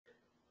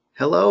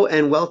Hello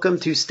and welcome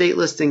to State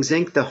Listings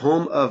Inc., the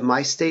home of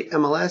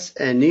MyStateMLS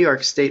and New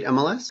York State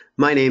MLS.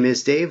 My name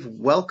is Dave.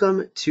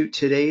 Welcome to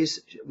today's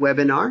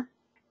webinar.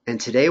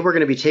 And today we're going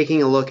to be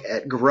taking a look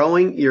at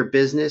growing your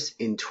business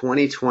in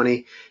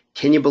 2020.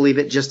 Can you believe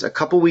it? Just a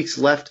couple weeks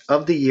left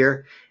of the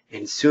year,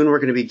 and soon we're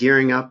going to be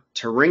gearing up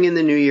to ring in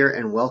the new year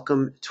and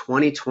welcome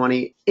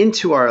 2020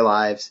 into our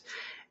lives.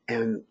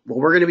 And what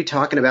we're going to be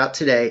talking about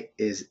today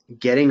is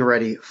getting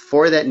ready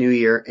for that new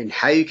year and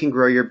how you can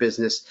grow your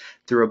business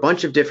through a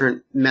bunch of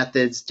different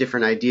methods,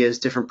 different ideas,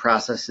 different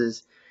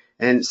processes,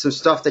 and some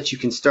stuff that you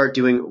can start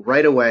doing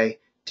right away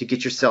to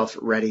get yourself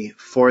ready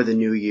for the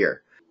new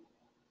year.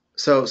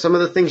 So some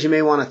of the things you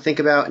may want to think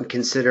about and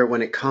consider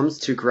when it comes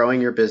to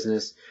growing your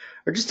business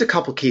are just a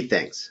couple key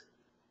things.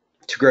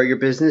 To grow your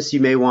business, you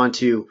may want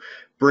to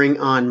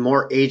bring on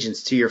more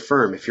agents to your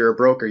firm. If you're a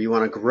broker, you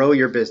want to grow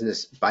your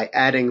business by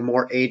adding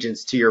more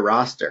agents to your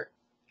roster.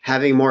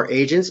 Having more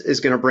agents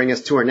is going to bring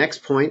us to our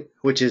next point,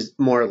 which is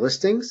more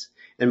listings.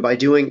 And by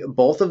doing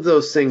both of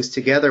those things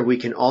together, we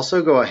can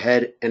also go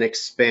ahead and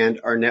expand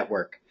our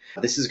network.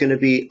 This is going to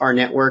be our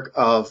network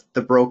of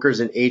the brokers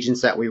and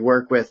agents that we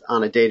work with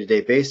on a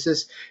day-to-day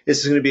basis. This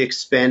is going to be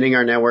expanding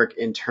our network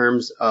in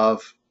terms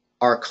of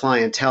our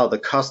clientele, the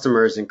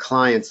customers and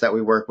clients that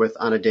we work with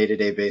on a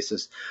day-to-day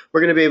basis. We're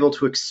going to be able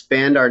to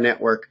expand our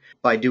network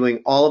by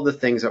doing all of the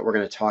things that we're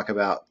going to talk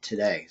about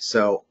today.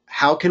 So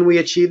how can we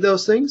achieve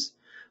those things?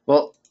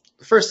 Well,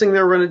 the first thing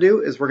that we're going to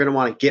do is we're going to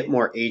want to get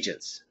more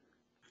agents.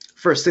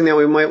 First thing that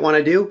we might want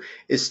to do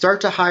is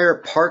start to hire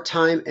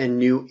part-time and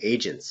new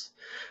agents.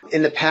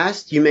 In the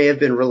past, you may have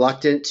been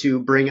reluctant to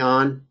bring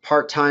on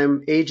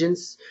part-time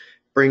agents,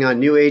 bring on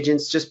new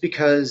agents, just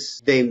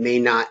because they may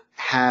not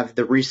have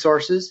the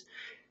resources.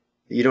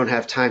 You don't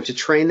have time to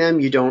train them.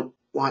 You don't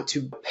want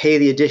to pay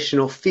the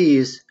additional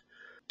fees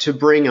to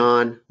bring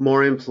on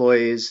more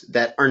employees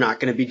that are not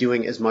going to be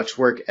doing as much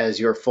work as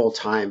your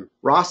full-time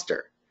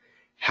roster.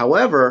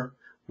 However,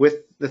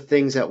 with the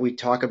things that we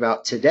talk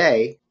about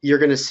today, you're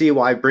going to see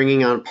why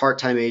bringing on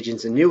part-time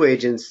agents and new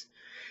agents,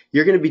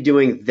 you're going to be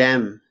doing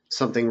them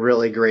something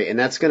really great. And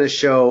that's going to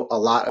show a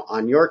lot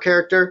on your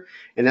character,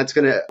 and that's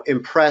going to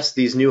impress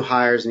these new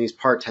hires and these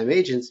part-time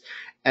agents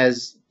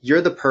as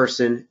you're the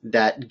person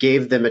that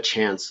gave them a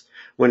chance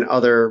when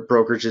other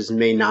brokerages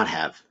may not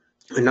have.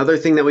 Another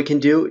thing that we can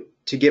do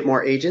to get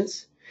more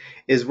agents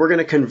is we're going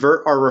to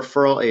convert our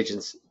referral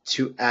agents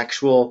to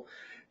actual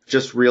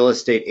just real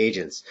estate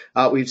agents.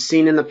 We've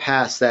seen in the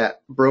past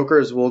that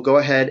brokers will go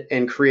ahead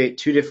and create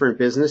two different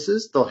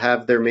businesses. They'll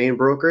have their main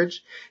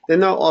brokerage. Then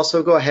they'll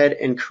also go ahead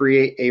and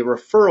create a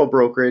referral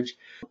brokerage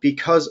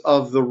because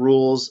of the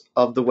rules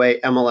of the way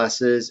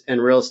MLSs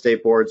and real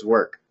estate boards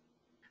work.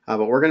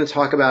 But we're going to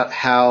talk about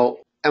how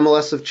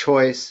MLS of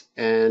choice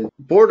and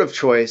board of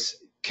choice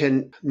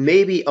can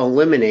maybe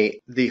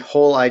eliminate the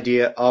whole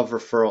idea of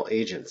referral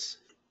agents.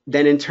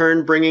 Then in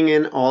turn, bringing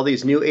in all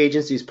these new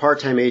agents, these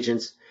part-time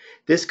agents,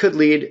 this could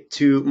lead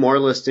to more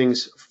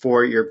listings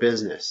for your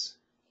business.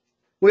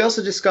 We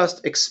also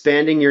discussed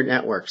expanding your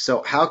network.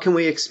 So how can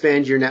we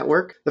expand your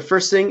network? The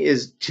first thing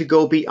is to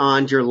go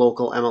beyond your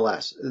local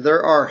MLS.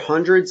 There are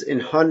hundreds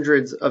and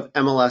hundreds of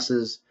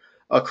MLSs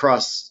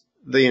across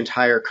the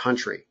entire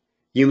country.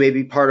 You may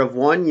be part of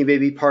one, you may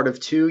be part of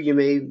two,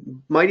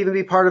 might even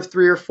be part of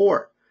three or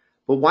four.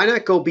 But why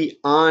not go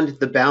beyond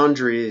the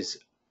boundaries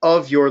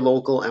of your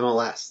local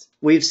MLS?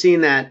 We've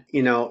seen that,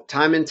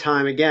 time and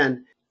time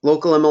again,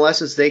 local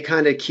MLSs, they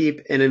kind of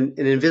keep an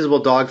invisible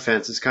dog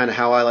fence is kind of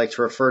how I like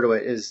to refer to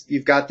it, is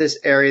you've got this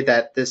area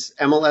that this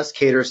MLS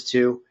caters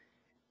to,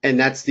 and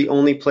that's the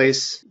only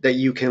place that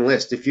you can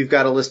list. If you've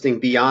got a listing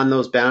beyond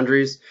those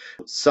boundaries,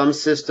 some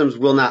systems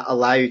will not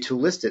allow you to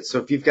list it. So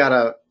if you've got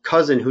a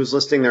cousin who's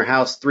listing their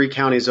house 3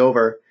 counties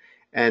over,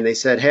 and they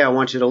said, hey, I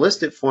want you to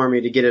list it for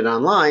me to get it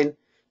online,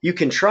 you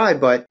can try,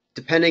 but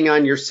depending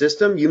on your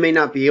system, you may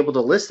not be able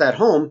to list that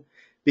home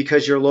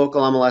because your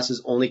local MLS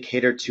is only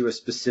catered to a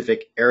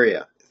specific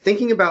area.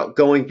 Thinking about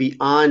going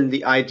beyond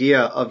the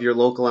idea of your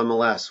local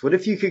MLS, what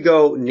if you could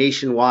go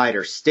nationwide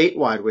or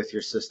statewide with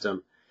your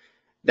system?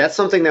 That's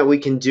something that we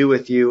can do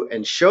with you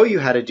and show you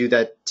how to do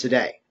that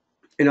today.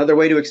 Another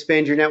way to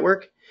expand your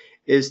network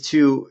is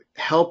to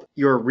help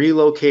your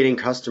relocating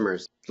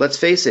customers. Let's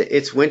face it,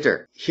 it's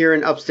winter. Here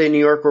in upstate New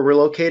York where we're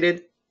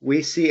located,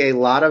 we see a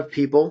lot of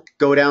people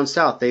go down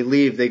south. They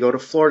leave, they go to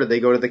Florida,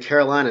 they go to the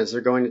Carolinas, they're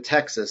going to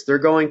Texas, they're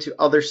going to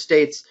other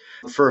states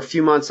for a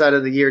few months out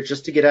of the year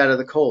just to get out of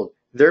the cold.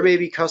 There may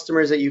be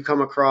customers that you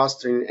come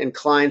across and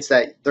clients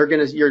that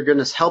you're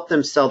gonna help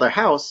them sell their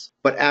house,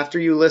 but after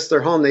you list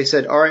their home, they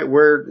said, all right,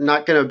 we're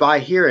not gonna buy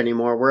here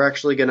anymore. We're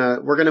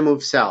gonna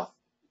move south.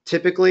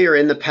 Typically, or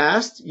in the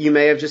past, you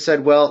may have just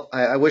said, well,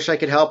 I wish I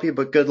could help you,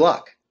 but good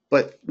luck.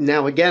 But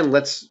now again,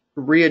 let's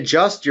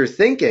readjust your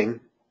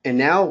thinking. And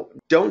now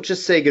don't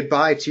just say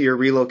goodbye to your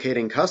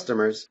relocating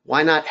customers.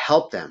 Why not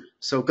help them?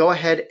 So go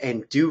ahead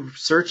and do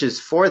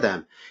searches for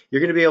them. You're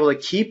going to be able to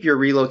keep your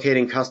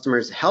relocating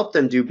customers, help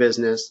them do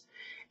business,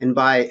 And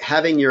by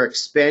having your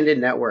expanded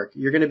network,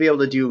 you're going to be able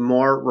to do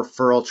more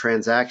referral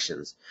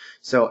transactions.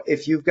 So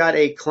if you've got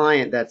a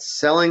client that's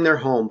selling their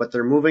home, but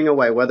they're moving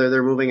away, whether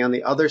they're moving on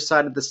the other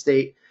side of the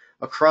state,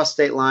 across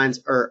state lines,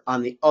 or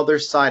on the other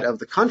side of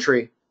the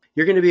country,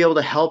 you're going to be able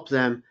to help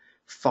them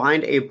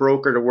find a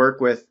broker to work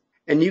with,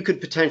 and you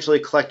could potentially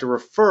collect a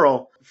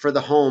referral for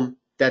the home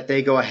that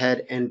they go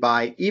ahead and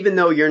buy. Even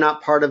though you're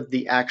not part of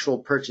the actual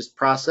purchase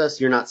process,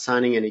 you're not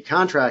signing any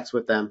contracts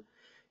with them,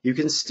 you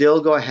can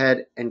still go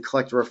ahead and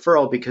collect a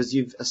referral because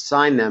you've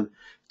assigned them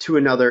to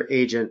another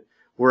agent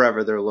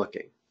wherever they're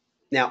looking.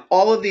 Now,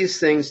 all of these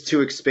things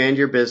to expand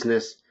your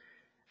business,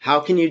 how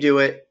can you do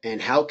it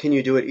and how can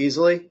you do it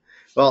easily?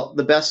 Well,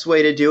 the best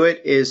way to do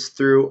it is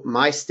through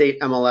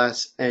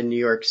MyStateMLS and New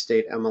York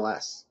State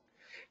MLS.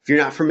 If you're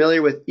not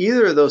familiar with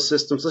either of those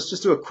systems, let's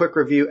just do a quick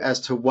review as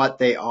to what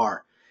they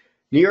are.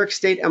 New York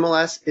State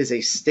MLS is a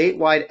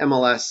statewide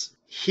MLS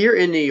here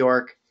in New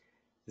York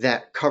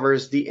that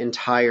covers the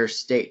entire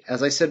state.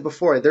 As I said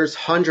before, there's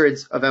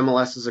hundreds of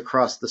MLSs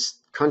across the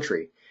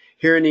country.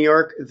 Here in New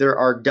York, there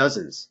are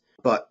dozens.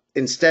 But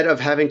instead of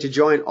having to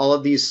join all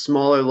of these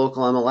smaller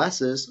local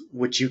MLSs,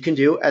 which you can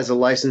do as a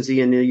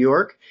licensee in New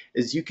York,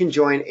 is you can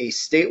join a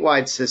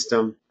statewide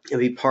system and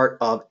be part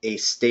of a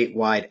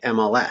statewide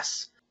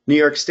MLS. New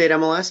York State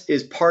MLS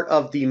is part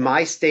of the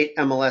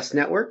MyStateMLS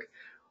network.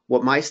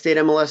 What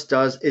MyStateMLS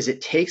does is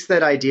it takes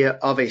that idea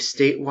of a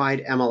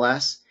statewide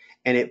MLS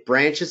and it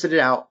branches it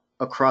out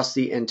across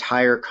the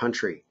entire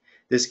country.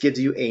 This gives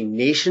you a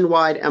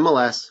nationwide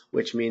MLS,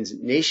 which means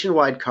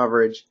nationwide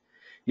coverage,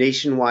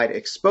 nationwide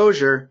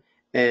exposure,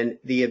 and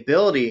the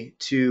ability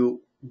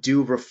to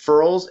do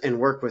referrals and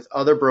work with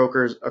other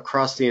brokers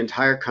across the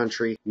entire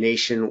country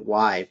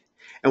nationwide.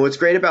 And what's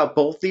great about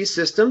both these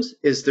systems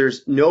is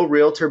there's no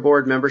realtor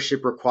board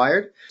membership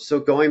required. So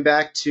going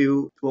back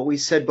to what we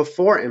said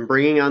before and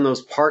bringing on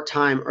those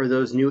part-time or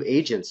those new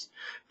agents,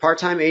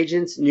 part-time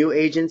agents, new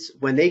agents,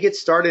 when they get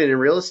started in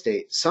real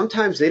estate,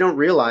 sometimes they don't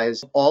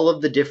realize all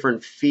of the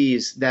different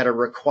fees that are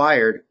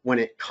required when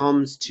it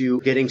comes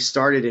to getting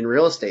started in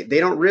real estate.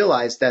 They don't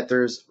realize that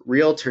there's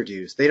realtor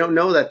dues. They don't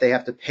know that they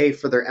have to pay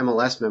for their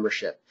MLS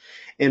membership.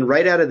 And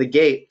right out of the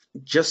gate,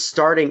 just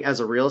starting as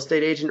a real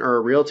estate agent or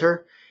a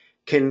realtor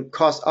can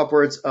cost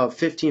upwards of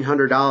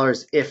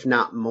 $1,500, if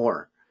not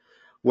more.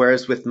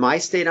 Whereas with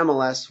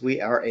MyStateMLS,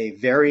 we are a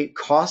very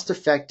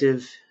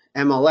cost-effective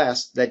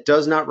MLS that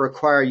does not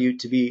require you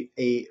to be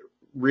a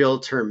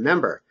realtor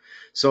member.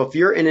 So if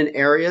you're in an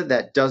area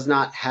that does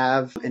not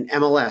have an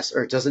MLS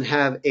or it doesn't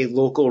have a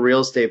local real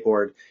estate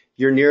board,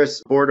 your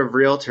nearest board of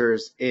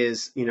realtors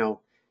is,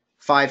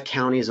 5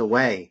 counties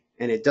away.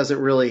 And it doesn't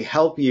really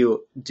help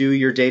you do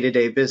your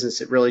day-to-day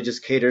business. It really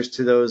just caters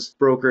to those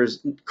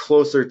brokers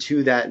closer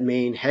to that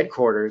main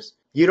headquarters.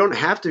 You don't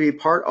have to be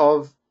part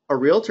of a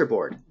realtor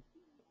board.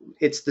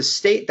 It's the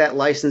state that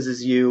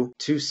licenses you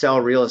to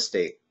sell real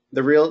estate.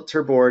 The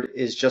realtor board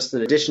is just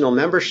an additional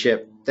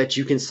membership that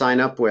you can sign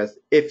up with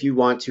if you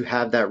want to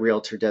have that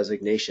realtor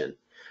designation.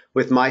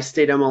 With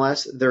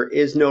MyStateMLS, there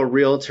is no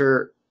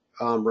realtor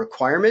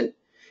requirement.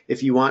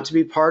 If you want to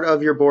be part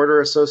of your board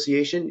or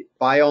association,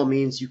 by all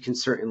means, you can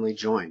certainly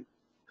join.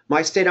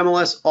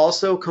 MyStateMLS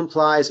also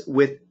complies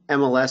with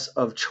MLS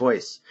of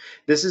choice.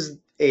 This is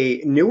a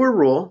newer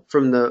rule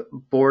from the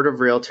Board of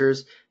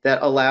Realtors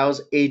that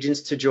allows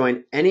agents to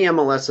join any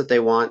MLS that they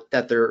want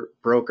that their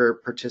broker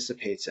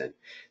participates in.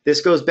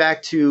 This goes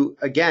back to,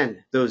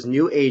 again, those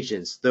new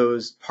agents,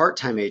 those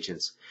part-time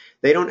agents.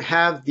 They don't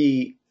have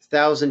the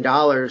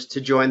 $1,000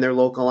 to join their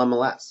local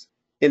MLS.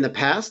 In the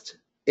past,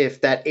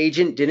 if that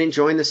agent didn't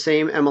join the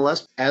same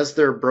MLS as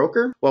their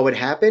broker, what would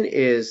happen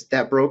is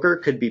that broker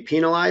could be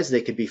penalized,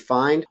 they could be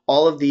fined.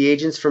 All of the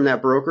agents from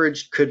that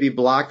brokerage could be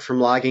blocked from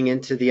logging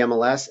into the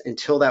MLS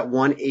until that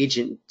one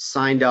agent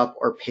signed up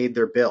or paid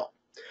their bill.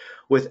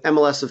 With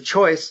MLS of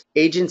choice,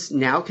 agents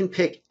now can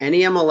pick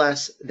any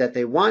MLS that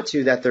they want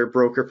to that their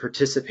broker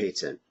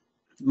participates in.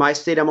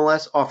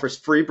 MyStateMLS offers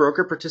free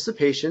broker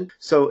participation.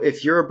 So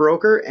if you're a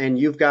broker and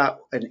you've got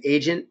an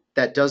agent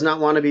that does not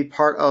want to be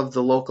part of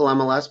the local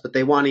MLS, but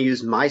they want to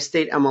use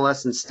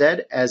MyStateMLS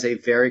instead as a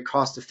very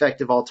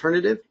cost-effective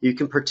alternative, you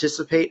can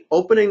participate,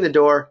 opening the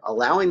door,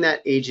 allowing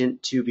that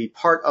agent to be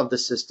part of the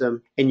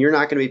system, and you're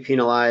not going to be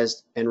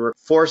penalized and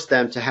force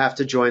them to have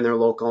to join their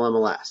local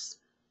MLS.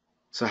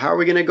 So how are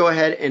we going to go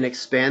ahead and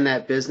expand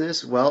that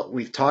business? Well,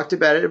 we've talked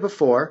about it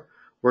before.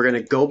 We're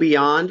going to go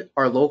beyond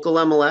our local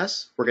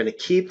MLS. We're going to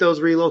keep those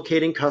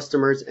relocating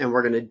customers, and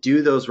we're going to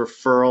do those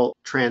referral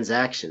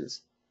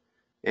transactions.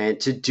 And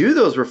to do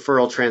those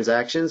referral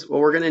transactions,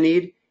 what we're going to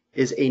need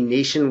is a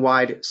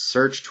nationwide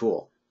search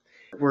tool.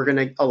 We're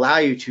going to allow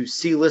you to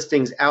see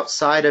listings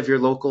outside of your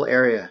local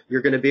area.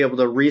 You're going to be able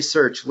to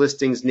research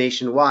listings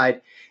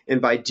nationwide.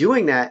 And by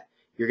doing that,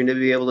 you're going to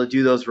be able to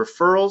do those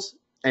referrals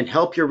and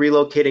help your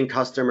relocating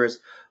customers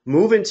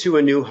move into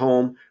a new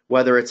home,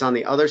 whether it's on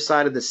the other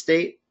side of the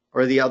state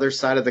or the other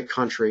side of the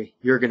country.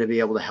 You're going to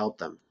be able to help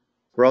them.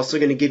 We're also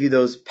going to give you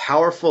those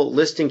powerful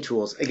listing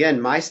tools. Again,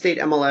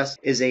 MyStateMLS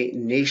is a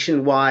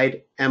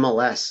nationwide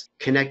MLS,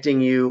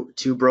 connecting you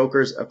to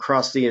brokers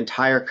across the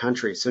entire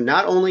country. So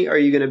not only are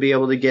you going to be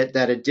able to get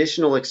that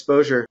additional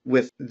exposure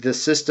with the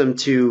system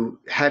to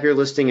have your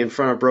listing in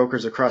front of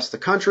brokers across the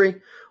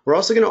country, we're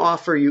also going to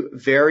offer you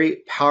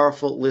very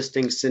powerful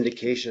listing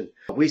syndication.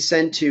 We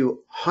send to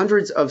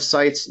hundreds of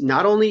sites,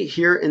 not only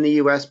here in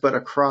the US, but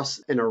across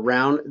and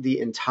around the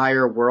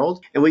entire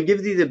world. And we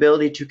give you the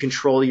ability to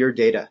control your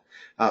data.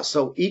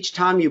 So each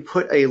time you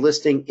put a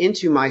listing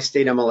into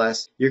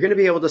MyStateMLS, you're going to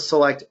be able to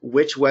select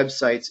which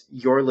websites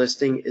your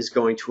listing is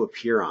going to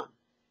appear on.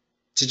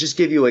 To just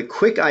give you a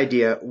quick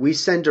idea, we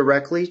send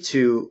directly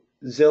to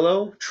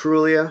Zillow,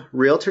 Trulia,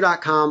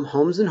 Realtor.com,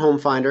 Homes and Home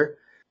Finder.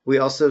 We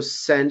also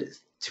send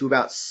to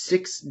about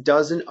 6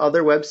 dozen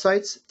other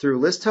websites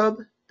through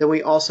ListHub. Then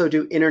we also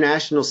do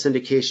international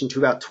syndication to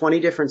about 20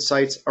 different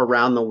sites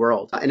around the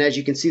world. And as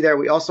you can see there,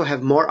 we also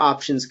have more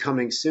options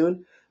coming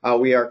soon.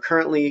 We are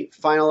currently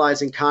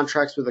finalizing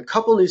contracts with a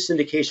couple new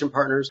syndication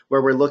partners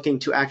where we're looking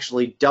to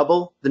actually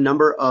double the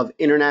number of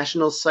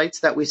international sites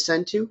that we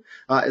send to,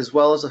 as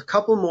well as a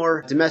couple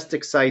more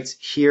domestic sites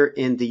here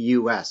in the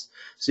US.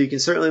 So you can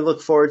certainly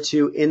look forward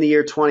to, in the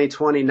year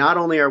 2020, not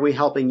only are we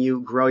helping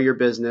you grow your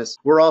business,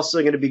 we're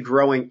also going to be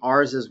growing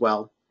ours as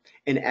well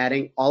and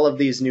adding all of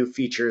these new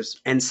features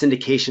and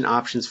syndication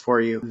options for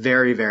you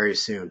very, very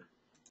soon.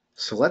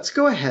 So let's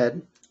go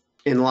ahead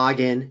and log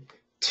in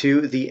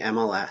to the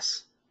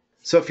MLS.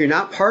 So if you're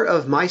not part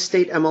of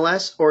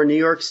MyStateMLS or New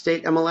York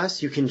State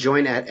MLS, you can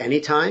join at any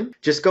time.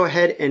 Just go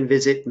ahead and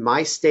visit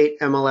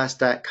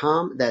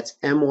MyStateMLS.com. That's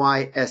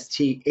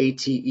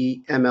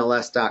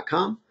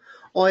MyStateMLS.com.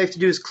 All you have to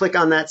do is click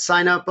on that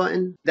sign up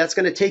button. That's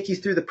going to take you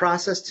through the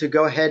process to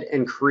go ahead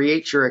and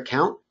create your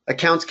account.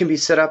 Accounts can be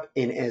set up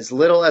in as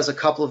little as a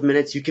couple of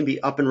minutes. You can be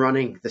up and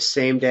running the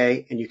same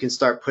day, and you can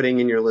start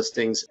putting in your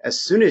listings as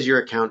soon as your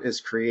account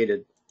is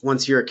created.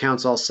 Once your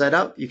account's all set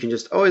up, you can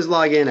just always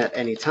log in at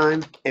any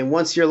time. And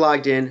once you're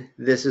logged in,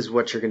 this is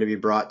what you're going to be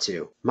brought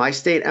to.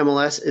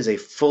 MyStateMLS is a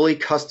fully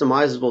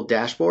customizable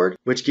dashboard,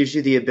 which gives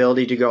you the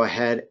ability to go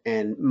ahead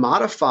and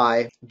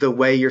modify the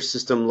way your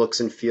system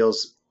looks and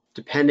feels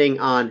depending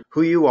on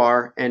who you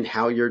are and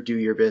how you do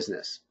your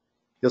business.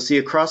 You'll see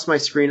across my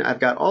screen, I've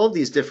got all of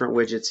these different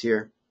widgets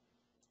here.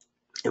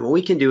 And what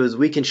we can do is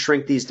we can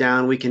shrink these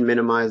down, we can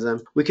minimize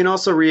them. We can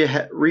also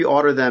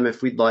reorder them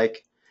if we'd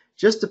like,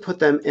 just to put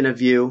them in a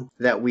view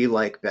that we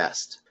like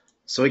best.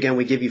 So again,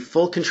 we give you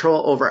full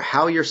control over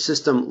how your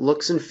system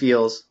looks and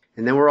feels,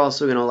 and then we're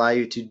also going to allow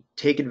you to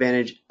take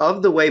advantage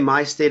of the way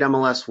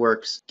MyStateMLS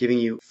works, giving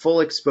you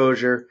full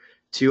exposure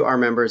to our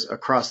members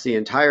across the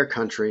entire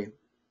country,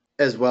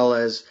 as well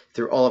as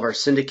through all of our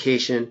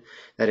syndication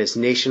that is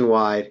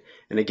nationwide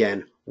and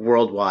again,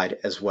 worldwide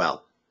as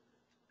well.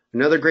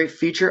 Another great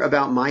feature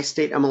about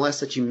MyStateMLS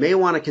that you may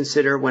want to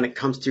consider when it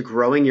comes to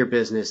growing your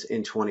business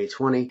in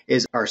 2020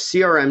 is our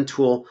CRM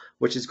tool,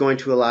 which is going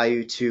to allow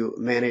you to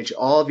manage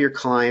all of your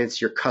clients,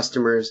 your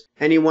customers,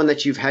 anyone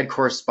that you've had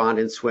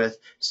correspondence with,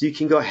 so you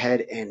can go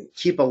ahead and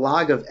keep a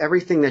log of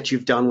everything that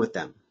you've done with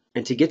them.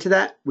 And to get to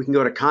that, we can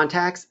go to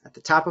Contacts at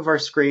the top of our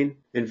screen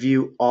and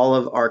view all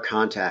of our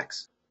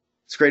contacts.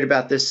 What's great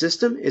about this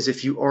system is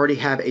if you already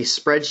have a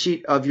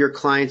spreadsheet of your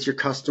clients, your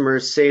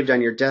customers saved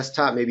on your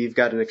desktop, maybe you've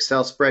got an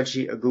Excel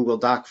spreadsheet, a Google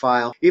Doc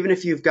file, even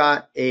if you've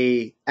got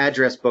an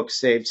address book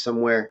saved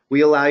somewhere,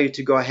 we allow you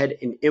to go ahead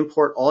and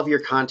import all of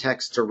your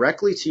contacts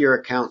directly to your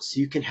account so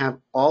you can have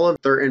all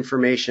of their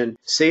information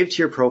saved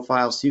to your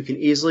profile so you can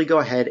easily go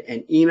ahead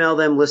and email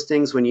them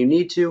listings when you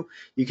need to.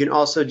 You can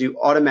also do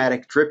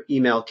automatic drip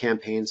email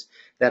campaigns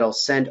that'll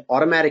send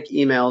automatic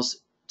emails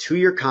to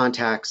your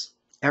contacts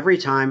every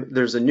time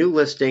there's a new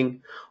listing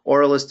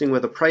or a listing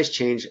with a price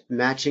change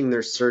matching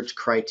their search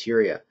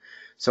criteria.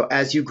 So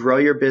as you grow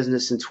your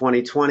business in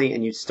 2020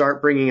 and you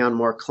start bringing on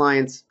more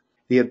clients,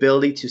 the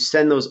ability to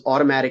send those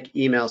automatic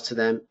emails to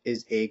them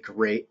is a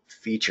great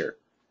feature.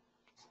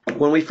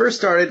 When we first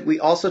started, we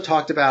also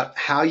talked about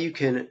how you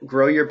can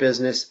grow your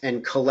business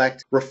and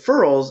collect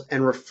referrals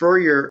and refer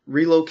your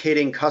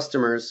relocating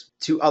customers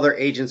to other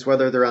agents,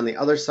 whether they're on the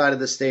other side of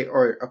the state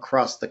or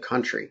across the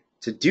country.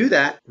 To do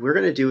that, we're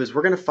going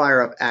to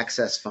fire up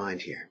Access Find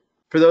here.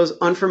 For those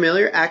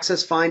unfamiliar,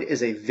 Access Find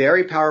is a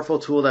very powerful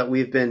tool that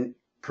we've been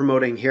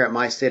promoting here at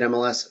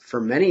MyStateMLS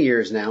for many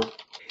years now.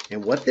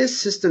 And what this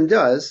system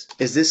does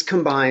is this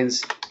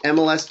combines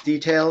MLS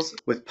details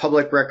with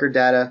public record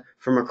data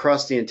from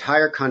across the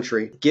entire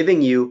country,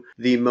 giving you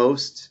the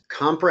most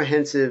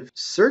comprehensive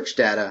search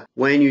data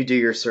when you do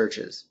your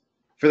searches.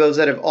 For those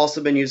that have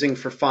also been using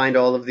for Find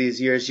all of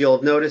these years, you'll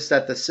have noticed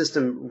that the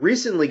system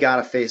recently got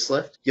a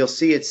facelift. You'll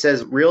see it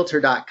says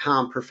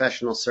Realtor.com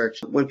Professional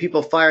Search. When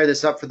people fire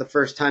this up for the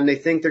first time, they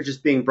think they're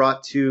just being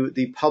brought to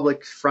the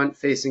public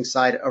front-facing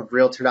side of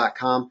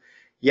Realtor.com.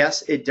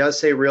 Yes, it does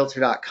say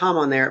Realtor.com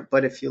on there,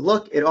 but if you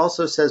look, it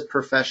also says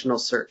Professional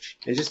Search.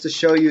 And just to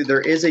show you,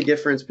 there is a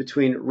difference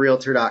between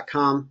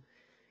Realtor.com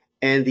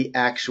and the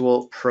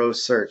actual pro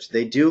search.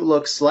 They do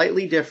look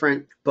slightly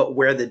different, but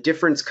where the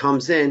difference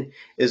comes in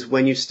is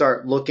when you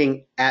start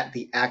looking at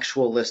the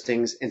actual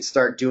listings and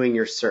start doing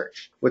your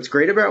search. What's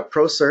great about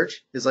pro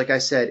search is, like I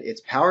said,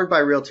 it's powered by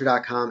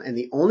Realtor.com, and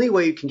the only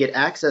way you can get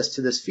access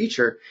to this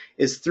feature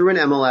is through an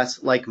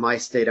MLS like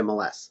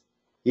MyStateMLS.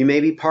 You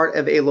may be part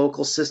of a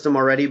local system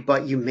already,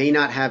 but you may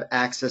not have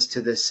access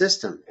to this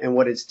system. And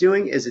what it's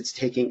doing is it's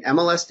taking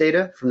MLS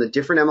data from the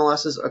different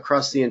MLSs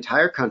across the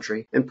entire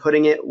country and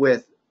putting it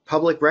with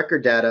public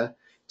record data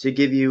to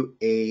give you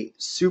a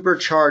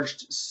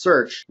supercharged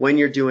search when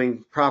you're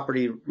doing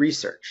property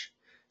research.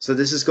 So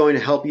this is going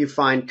to help you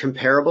find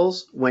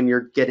comparables when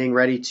you're getting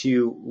ready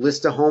to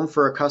list a home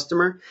for a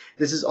customer.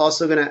 This is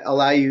also going to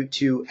allow you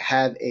to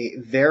have a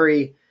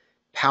very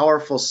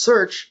powerful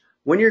search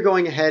when you're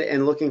going ahead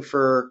and looking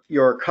for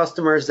your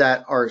customers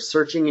that are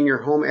searching in your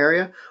home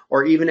area,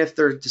 or even if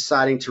they're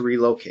deciding to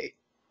relocate.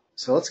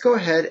 So let's go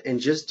ahead and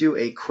just do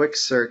a quick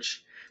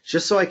search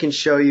just so I can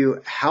show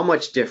you how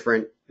much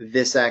different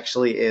this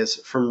actually is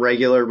from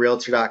regular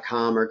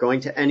Realtor.com or going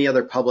to any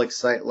other public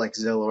site like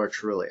Zillow or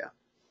Trulia.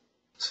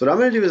 So what I'm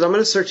going to do is I'm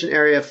going to search an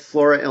area,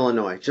 Flora,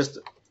 Illinois.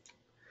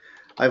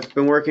 I've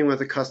been working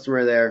with a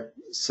customer there,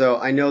 so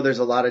I know there's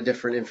a lot of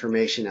different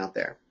information out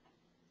there.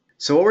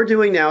 So what we're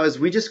doing now is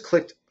we just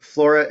clicked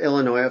Flora,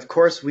 Illinois. Of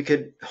course, we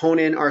could hone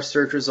in our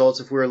search results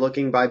if we were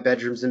looking by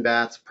bedrooms and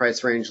baths,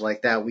 price range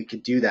like that, we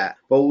could do that.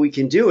 But what we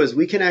can do is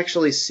we can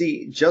actually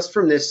see just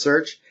from this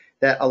search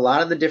that a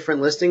lot of the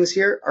different listings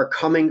here are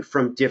coming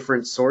from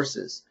different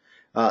sources.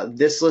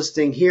 This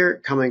listing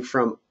here coming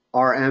from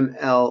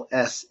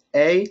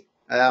RMLSA.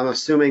 I'm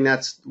assuming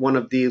that's one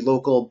of the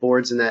local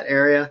boards in that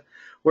area,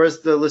 whereas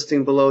the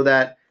listing below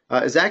that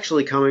is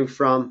actually coming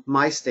from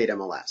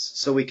MyStateMLS.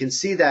 So we can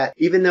see that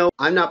even though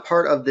I'm not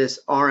part of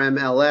this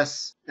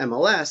RMLS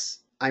MLS,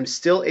 I'm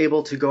still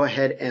able to go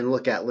ahead and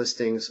look at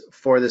listings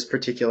for this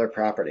particular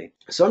property.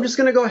 So I'm just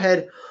going to go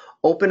ahead,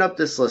 open up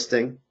this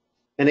listing.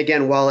 And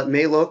again, while it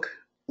may look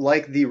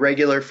like the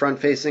regular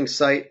front-facing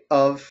site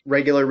of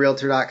regular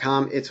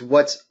Realtor.com, it's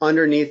what's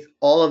underneath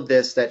all of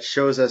this that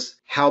shows us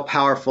how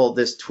powerful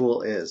this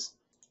tool is.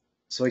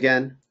 So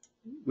again,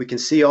 we can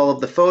see all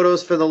of the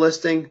photos for the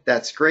listing.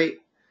 That's great.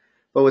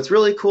 But what's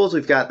really cool is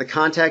we've got the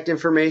contact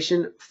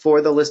information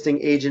for the listing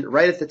agent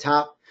right at the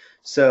top.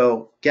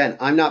 So again,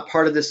 I'm not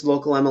part of this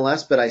local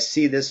MLS, but I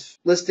see this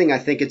listing. I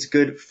think it's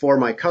good for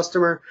my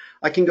customer.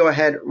 I can go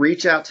ahead,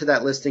 reach out to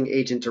that listing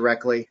agent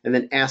directly, and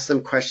then ask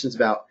them questions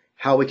about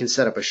how we can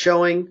set up a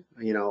showing.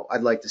 You know,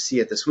 I'd like to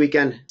see it this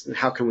weekend, and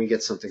how can we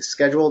get something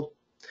scheduled?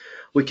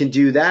 We can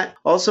do that.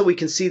 Also, we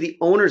can see the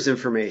owner's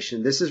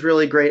information. This is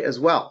really great as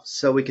well.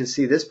 So we can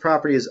see this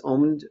property is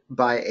owned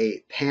by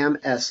a Pam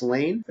S.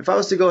 Lane. If I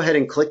was to go ahead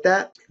and click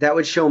that, that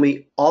would show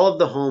me all of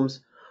the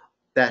homes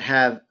that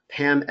have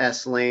Pam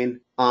S.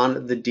 Lane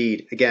on the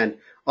deed. Again,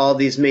 all of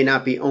these may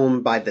not be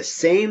owned by the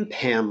same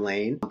Pam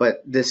Lane,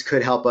 but this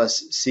could help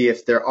us see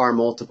if there are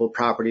multiple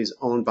properties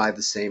owned by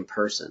the same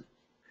person.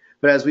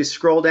 But as we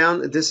scroll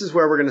down, this is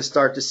where we're going to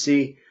start to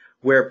see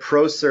where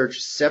Pro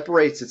Search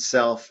separates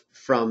itself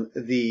from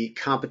the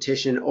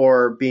competition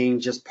or being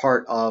just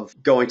part of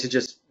going to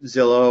just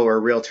Zillow or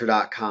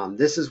Realtor.com.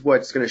 This is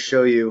what's going to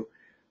show you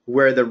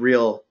where the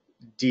real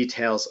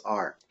details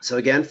are. So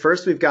again,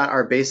 first we've got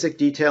our basic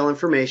detail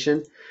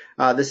information.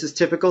 This is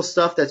typical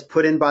stuff that's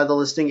put in by the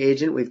listing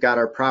agent. We've got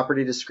our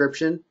property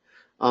description,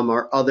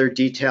 our other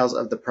details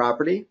of the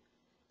property.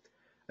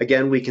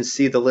 Again, we can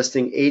see the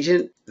listing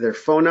agent, their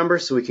phone number,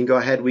 so we can go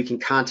ahead, we can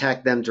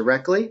contact them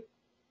directly.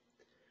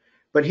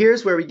 But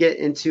here's where we get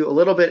into a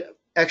little bit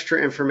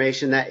extra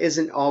information that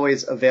isn't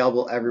always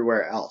available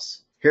everywhere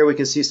else. Here we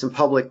can see some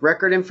public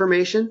record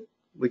information.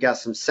 We got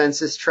some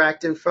census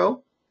tract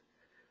info.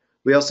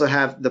 We also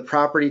have the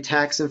property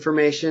tax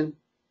information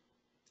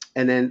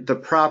and then the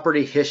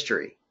property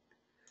history.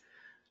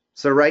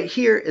 So right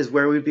here is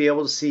where we'd be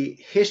able to see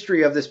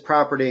history of this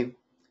property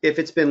if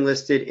it's been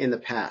listed in the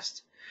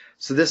past.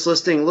 So this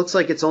listing looks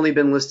like it's only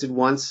been listed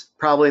once,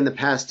 probably in the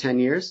past 10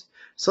 years.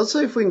 So let's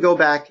see if we can go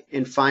back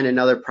and find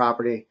another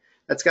property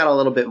that's got a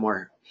little bit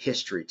more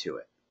history to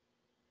it.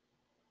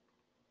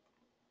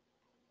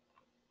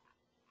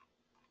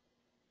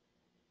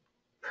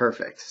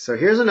 Perfect. So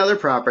here's another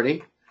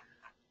property.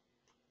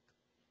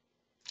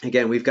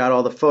 Again, we've got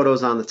all the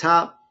photos on the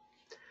top.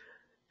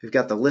 We've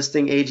got the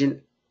listing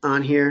agent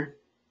on here.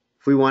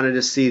 If we wanted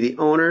to see the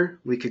owner,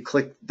 we could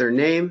click their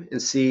name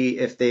and see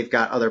if they've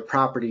got other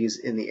properties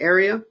in the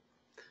area.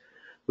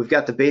 We've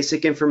got the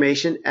basic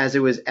information as it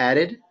was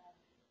added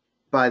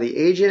by the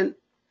agent.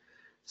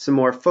 Some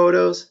more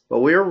photos, but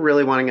we're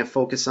really wanting to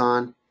focus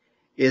on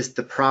is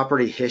the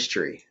property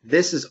history.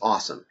 This is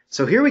awesome.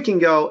 So here we can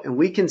go and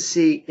we can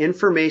see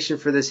information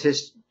for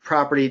this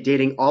property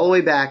dating all the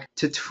way back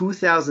to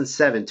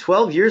 2007,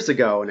 12 years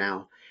ago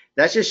now.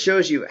 That just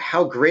shows you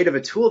how great of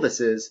a tool this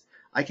is.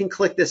 I can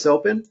click this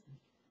open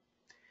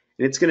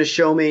and it's going to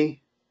show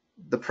me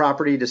the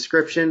property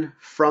description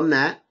from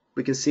that.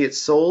 We can see it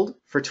sold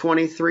for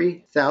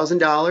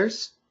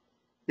 $23,000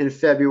 in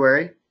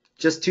February.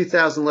 Just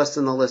 $2,000 less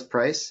than the list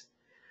price.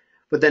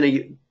 but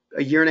then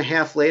a year and a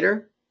half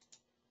later,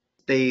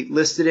 they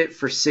listed it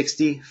for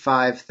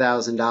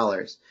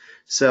 $65,000.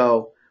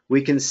 So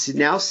we can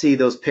now see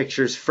those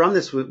pictures from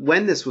this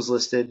when this was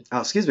listed. Oh,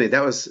 excuse me,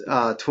 that was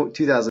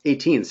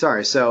 2018.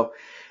 Sorry. So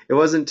it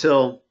wasn't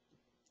until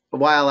a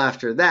while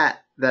after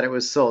that that it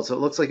was sold. So it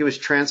looks like it was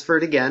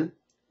transferred again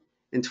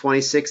in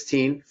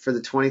 2016 for the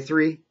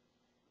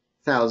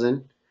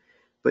 $23,000,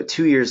 but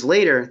 2 years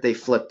later they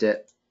flipped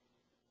it.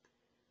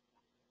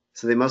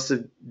 So they must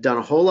have done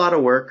a whole lot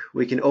of work.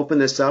 We can open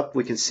this up.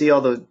 We can see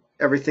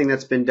everything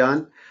that's been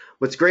done.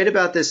 What's great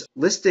about this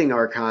listing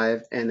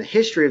archive and the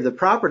history of the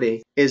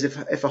property is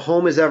if a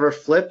home is ever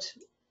flipped,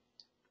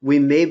 we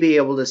may be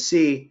able to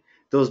see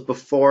those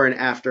before and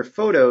after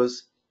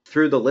photos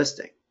through the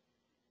listing.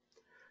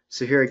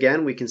 So here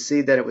again, we can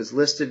see that it was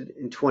listed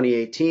in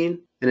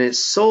 2018 and it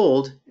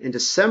sold in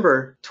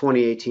December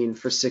 2018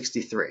 for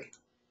 $63,000.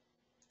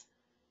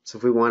 So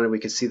if we wanted, we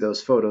could see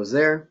those photos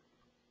there.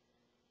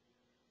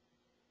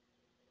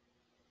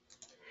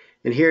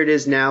 And here it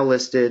is now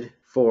listed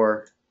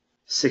for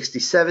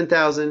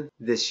 $67,000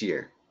 this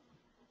year,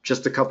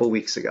 just a couple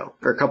weeks ago,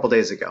 or a couple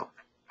days ago.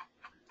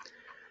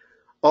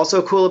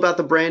 Also cool about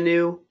the brand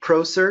new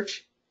Pro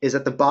Search is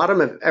at the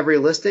bottom of every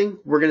listing,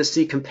 we're going to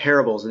see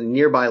comparables and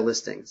nearby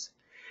listings.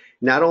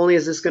 Not only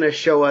is this going to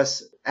show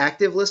us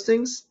active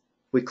listings,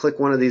 we click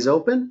one of these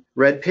open,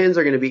 red pins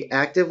are going to be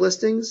active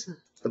listings,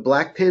 the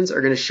black pins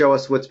are going to show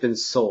us what's been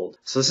sold.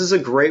 So this is a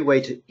great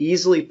way to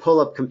easily pull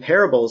up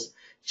comparables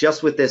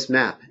just with this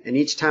map. And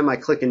each time I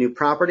click a new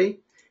property,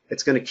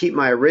 it's going to keep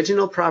my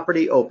original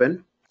property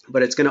open,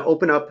 but it's going to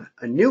open up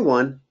a new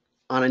one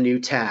on a new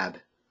tab.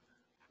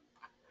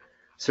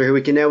 So here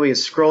we can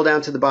scroll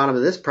down to the bottom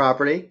of this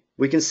property.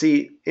 We can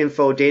see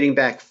info dating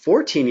back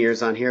 14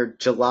 years on here,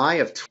 July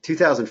of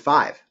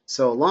 2005.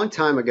 So a long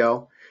time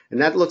ago.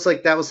 And that looks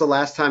like that was the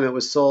last time it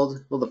was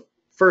sold. Well, the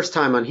first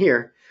time on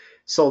here,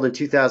 sold in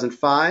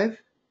 2005.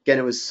 Again,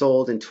 it was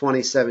sold in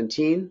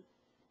 2017.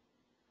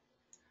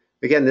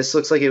 Again, this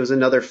looks like it was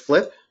another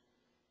flip.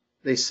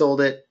 They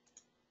sold it.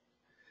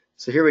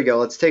 So here we go.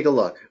 Let's take a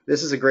look.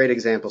 This is a great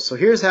example. So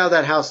here's how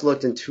that house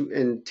looked in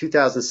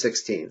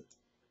 2016.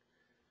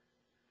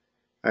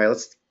 All right,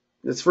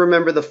 let's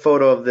remember the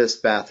photo of this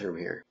bathroom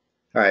here.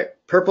 All right,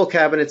 purple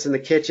cabinets in the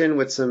kitchen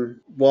with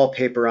some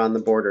wallpaper on the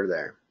border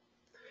there.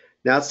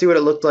 Now let's see what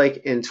it looked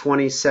like in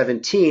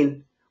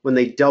 2017 when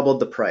they doubled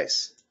the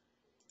price.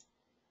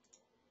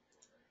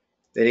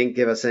 They didn't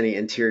give us any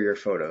interior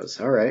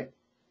photos. All right.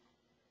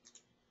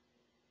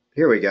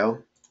 Here we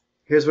go.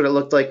 Here's what it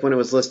looked like when it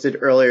was listed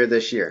earlier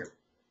this year.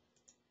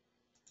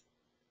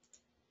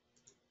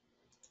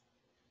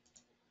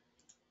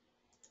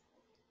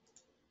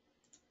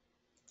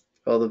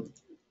 Well,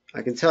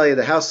 I can tell you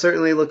the house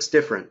certainly looks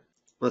different.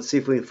 Let's see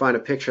if we can find a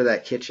picture of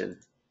that kitchen.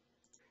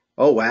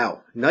 Oh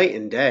wow, night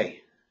and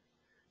day.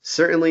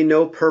 Certainly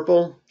no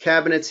purple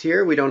cabinets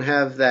here. We don't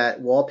have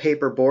that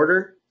wallpaper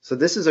border. So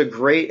this is a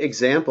great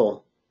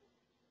example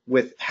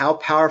with how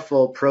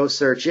powerful Pro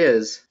Search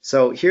is.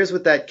 So here's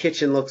what that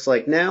kitchen looks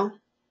like now.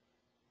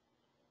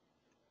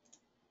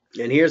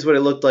 And here's what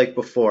it looked like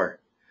before.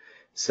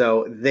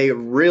 So they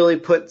really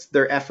put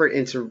their effort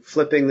into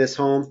flipping this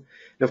home.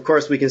 And of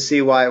course, we can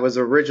see why it was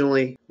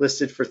originally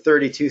listed for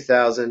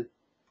 $32,000,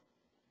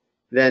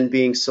 then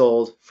being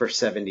sold for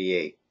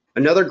 $78,000.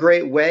 Another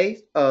great way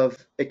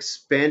of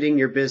expanding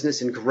your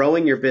business and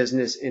growing your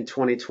business in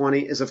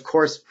 2020 is, of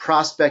course,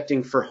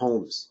 prospecting for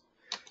homes.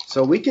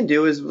 So what we can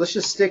do is, let's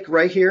just stick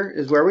right here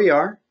is where we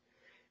are,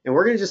 and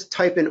we're going to just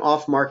type in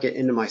off market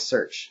into my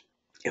search.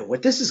 And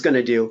what this is going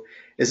to do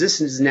is this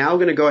is now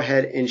going to go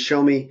ahead and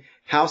show me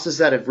houses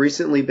that have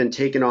recently been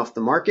taken off the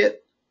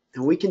market.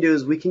 And what we can do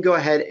is we can go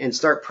ahead and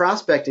start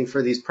prospecting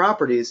for these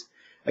properties,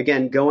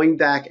 again, going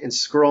back and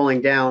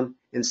scrolling down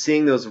and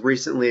seeing those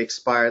recently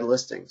expired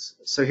listings.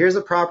 So here's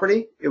a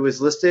property. It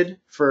was listed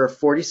for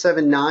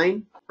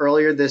 $47,900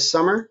 earlier this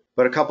summer,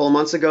 but a couple of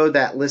months ago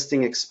that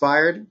listing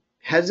expired.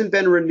 Hasn't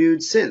been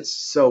renewed since.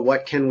 So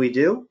what can we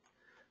do?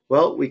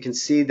 Well, we can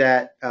see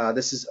that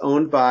this is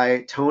owned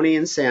by Tony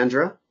and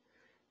Sandra.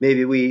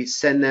 Maybe we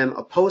send them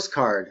a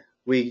postcard.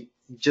 We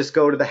just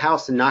go to the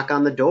house and knock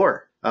on the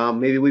door.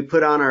 Maybe we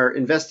put on our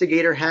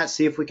investigator hat,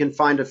 see if we can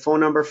find a phone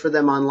number for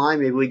them online.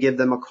 Maybe we give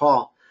them a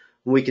call.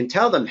 We can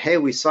tell them, hey,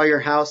 we saw your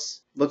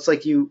house. Looks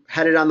like you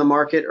had it on the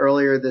market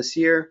earlier this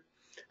year,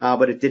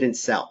 but it didn't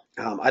sell.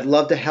 I'd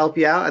love to help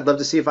you out. I'd love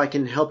to see if I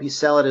can help you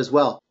sell it as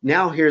well.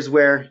 Now here's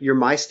where your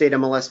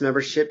MyStateMLS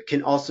membership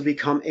can also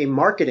become a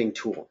marketing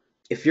tool.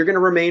 If you're going to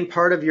remain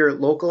part of your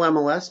local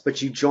MLS,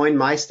 but you join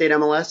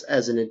MyStateMLS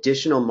as an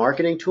additional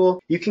marketing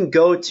tool, you can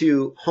go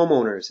to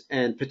homeowners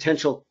and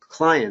potential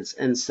clients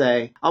and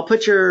say, I'll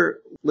put your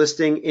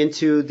listing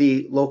into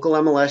the local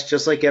MLS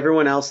just like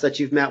everyone else that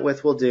you've met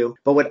with will do.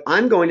 But what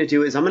I'm going to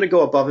do is I'm going to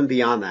go above and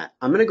beyond that.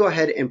 I'm going to go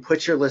ahead and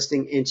put your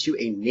listing into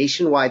a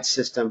nationwide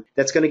system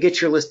that's going to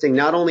get your listing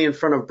not only in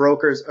front of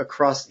brokers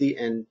across the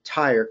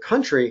entire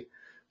country,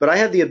 but I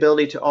have the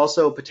ability to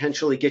also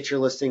potentially get your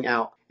listing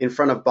out in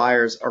front of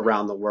buyers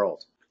around the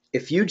world.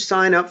 If you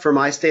sign up for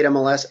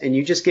MyStateMLS and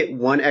you just get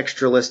one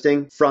extra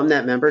listing from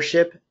that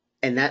membership,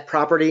 and that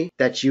property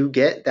that you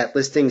get, that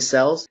listing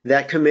sells,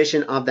 that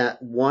commission of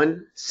that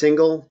one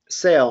single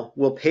sale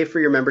will pay for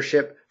your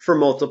membership for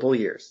multiple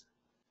years.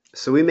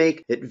 So we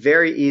make it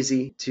very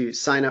easy to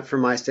sign up for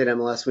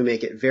MyStateMLS. We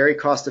make it very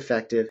cost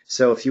effective.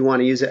 So if you want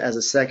to use it as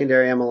a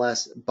secondary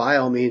MLS, by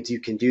all means, you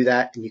can do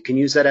that. And you can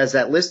use that as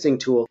that listing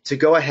tool to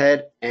go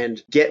ahead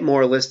and get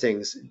more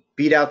listings,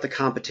 beat out the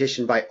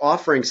competition by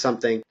offering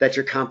something that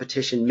your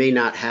competition may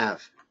not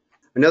have.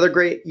 Another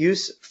great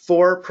use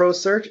for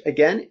ProSearch,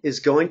 again, is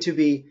going to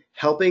be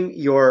helping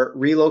your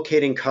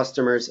relocating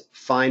customers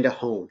find a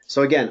home.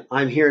 So again,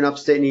 I'm here in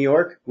upstate New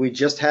York. We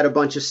just had a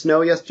bunch of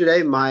snow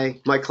yesterday. My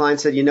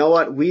client said, you know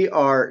what? We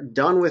are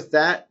done with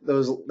that.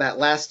 That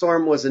last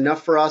storm was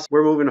enough for us.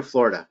 We're moving to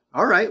Florida.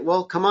 All right,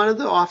 well, come on to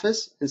the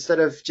office. Instead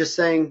of just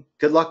saying,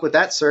 good luck with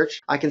that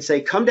search, I can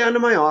say, come down to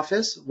my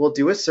office. We'll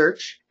do a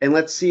search and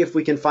let's see if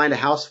we can find a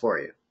house for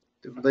you.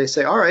 They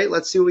say, all right,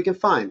 let's see what we can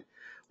find.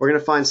 We're going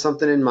to find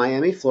something in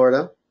Miami,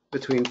 Florida,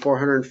 between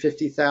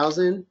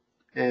 $450,000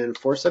 and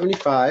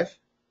 $475,000.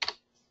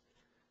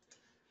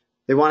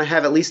 They want to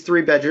have at least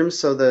 3 bedrooms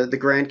so the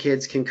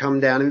grandkids can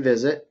come down and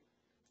visit.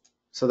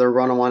 So they're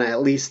going to want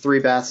at least 3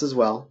 baths as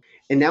well.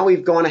 And now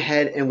we've gone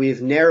ahead and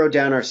we've narrowed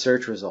down our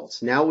search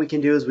results. Now what we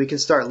can do is we can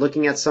start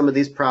looking at some of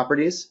these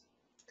properties.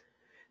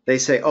 They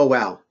say, oh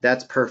wow,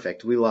 that's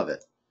perfect. We love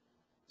it.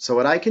 So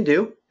what I can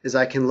do is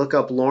I can look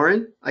up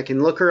Lauren. I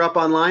can look her up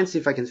online, see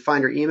if I can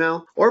find her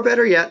email. Or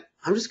better yet,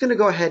 I'm just going to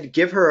go ahead and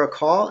give her a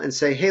call and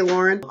say, hey,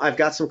 Lauren, I've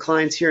got some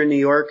clients here in New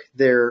York.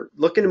 They're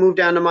looking to move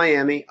down to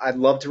Miami. I'd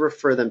love to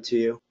refer them to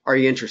you. Are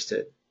you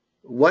interested?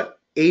 What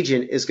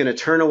agent is going to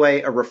turn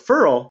away a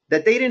referral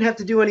that they didn't have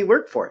to do any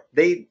work for?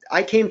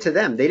 I came to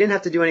them. They didn't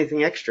have to do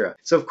anything extra.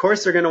 So of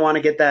course they're going to want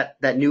to get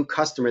that new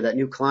customer, that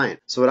new client.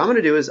 So what I'm going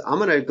to do is I'm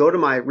going to go to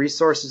my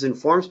resources and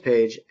forms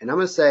page and I'm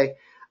going to say,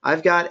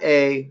 I've got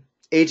a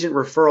agent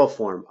referral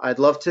form. I'd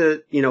love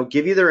to,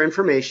 give you their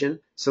information.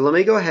 So let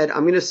me go ahead.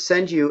 I'm going to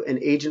send you an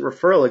agent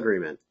referral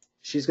agreement.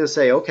 She's going to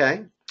say,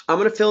 okay, I'm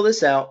going to fill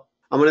this out.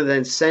 I'm going to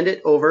then send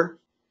it over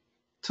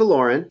to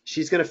Lauren.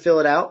 She's going to fill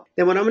it out.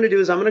 Then what I'm going to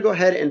do is I'm going to go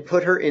ahead and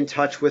put her in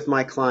touch with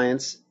my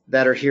clients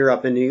that are here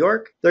up in New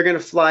York. They're going to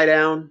fly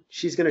down.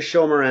 She's going to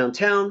show them around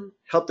town,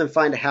 help them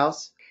find a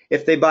house.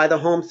 If they buy the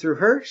home through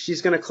her,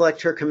 she's going to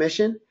collect her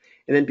commission.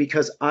 And then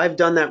because I've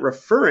done that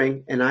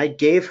referring and I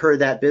gave her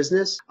that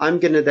business, I'm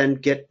going to then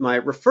get my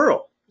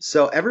referral.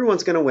 So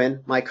everyone's going to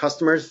win. My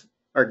customers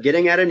are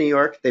getting out of New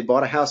York. They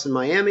bought a house in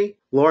Miami.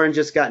 Lauren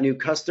just got new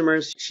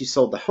customers. She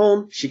sold the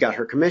home. She got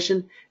her commission.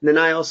 And then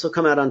I also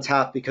come out on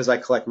top because I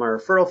collect my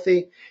referral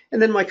fee. And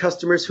then my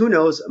customers, who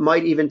knows,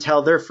 might even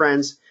tell their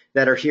friends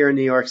that are here in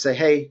New York, say,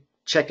 hey,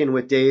 check in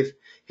with Dave.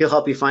 He'll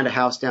help you find a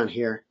house down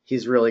here.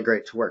 He's really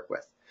great to work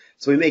with.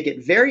 So we make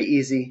it very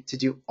easy to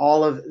do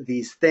all of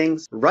these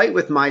things right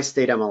with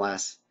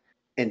MyStateMLS.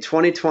 And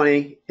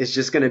 2020 is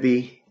just going to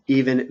be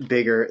even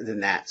bigger than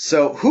that.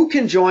 So who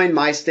can join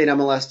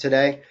MyStateMLS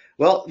today?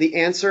 Well, the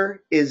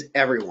answer is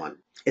everyone.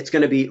 It's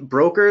going to be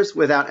brokers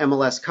without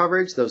MLS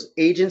coverage, those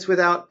agents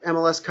without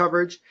MLS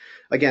coverage.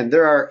 Again,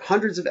 there are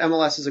hundreds of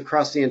MLSs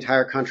across the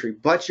entire country,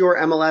 but your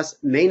MLS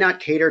may not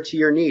cater to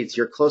your needs.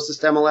 Your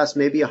closest MLS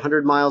may be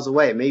 100 miles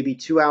away. It may be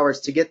 2 hours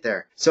to get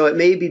there. So it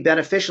may be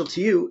beneficial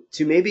to you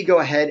to maybe go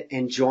ahead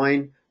and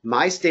join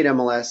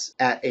MyStateMLS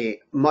at a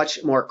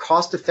much more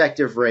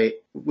cost-effective rate,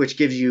 which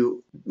gives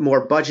you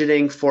more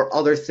budgeting for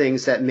other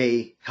things that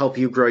may help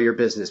you grow your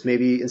business.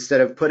 Maybe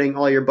instead of putting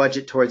all your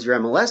budget towards your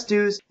MLS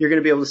dues, you're going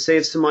to be able to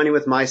save some money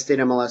with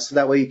MyStateMLS. So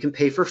that way you can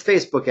pay for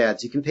Facebook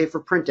ads, you can pay for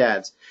print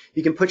ads,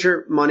 you can put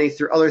your money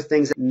through other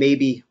things that may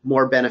be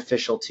more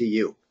beneficial to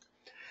you.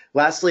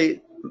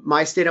 Lastly,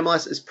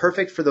 MyStateMLS is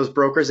perfect for those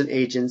brokers and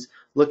agents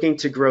looking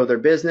to grow their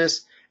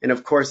business, and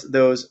of course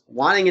those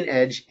wanting an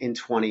edge in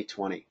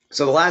 2020.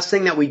 So the last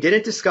thing that we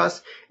didn't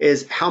discuss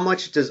is how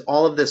much does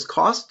all of this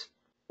cost?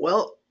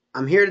 Well,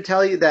 I'm here to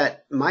tell you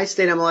that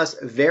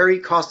MyStateMLS, very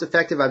cost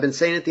effective. I've been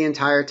saying it the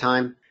entire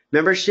time.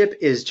 Membership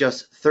is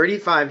just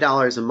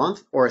 $35 a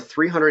month or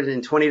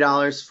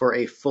 $320 for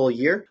a full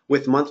year.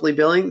 With monthly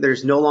billing,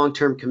 there's no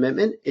long-term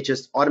commitment. It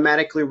just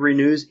automatically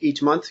renews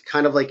each month,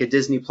 kind of like a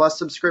Disney Plus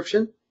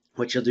subscription.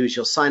 What you'll do is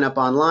you'll sign up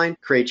online,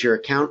 create your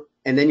account,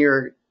 and then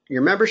your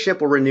membership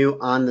will renew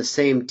on the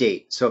same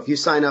date. So if you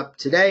sign up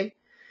today,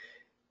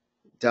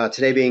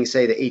 today being,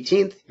 say, the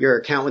 18th, your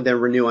account would then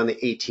renew on the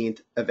 18th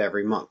of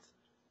every month.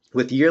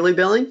 With yearly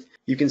billing,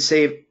 you can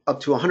save up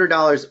to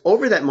 $100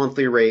 over that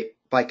monthly rate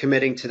by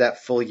committing to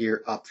that full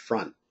year up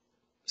front.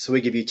 So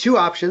we give you 2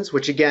 options,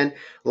 which again,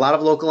 a lot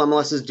of local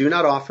MLSs do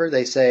not offer.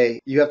 They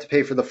say you have to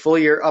pay for the full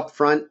year up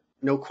front,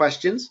 no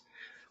questions,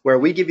 where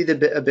we give you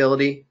the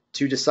ability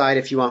to decide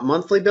if you want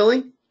monthly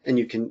billing, and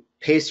you can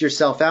pace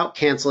yourself out,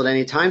 cancel at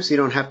any time, so you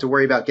don't have to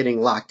worry about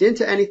getting locked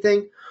into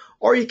anything,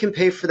 or you can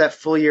pay for that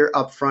full year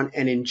upfront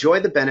and enjoy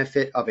the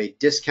benefit of a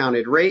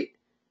discounted rate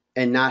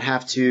and not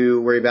have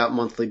to worry about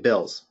monthly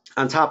bills.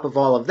 On top of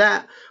all of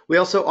that, we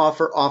also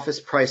offer office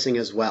pricing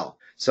as well.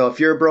 So if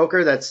you're a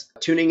broker that's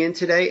tuning in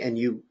today and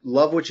you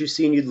love what you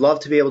see and you'd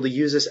love to be able to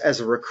use this as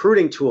a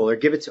recruiting tool or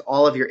give it to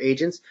all of your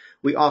agents,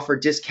 we offer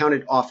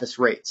discounted office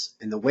rates.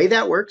 And the way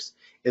that works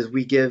is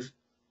we give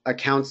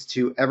accounts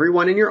to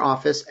everyone in your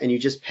office and you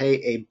just pay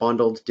a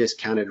bundled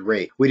discounted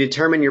rate. We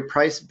determine your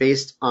price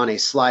based on a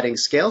sliding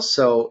scale.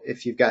 So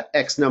if you've got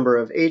X number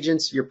of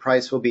agents, your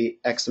price will be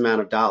X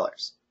amount of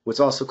dollars. What's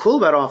also cool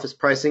about office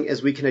pricing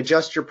is we can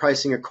adjust your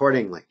pricing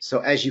accordingly. So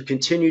as you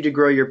continue to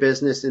grow your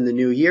business in the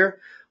new year,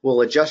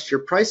 we'll adjust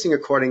your pricing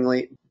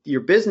accordingly.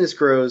 Your business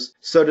grows,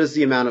 so does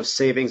the amount of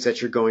savings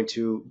that you're going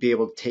to be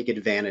able to take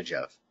advantage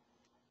of.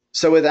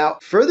 So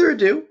without further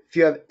ado, if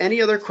you have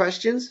any other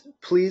questions,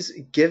 please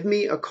give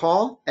me a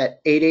call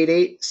at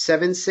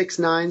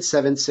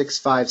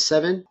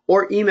 888-769-7657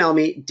 or email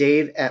me,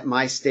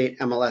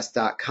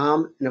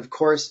 dave@mystatemls.com. And of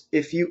course,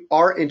 if you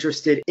are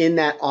interested in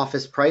that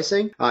office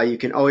pricing, you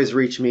can always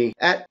reach me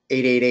at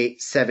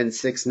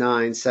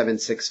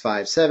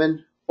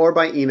 888-769-7657 or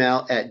by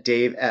email at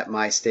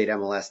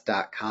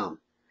dave@mystatemls.com.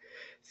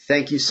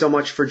 Thank you so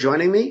much for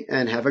joining me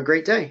and have a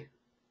great day.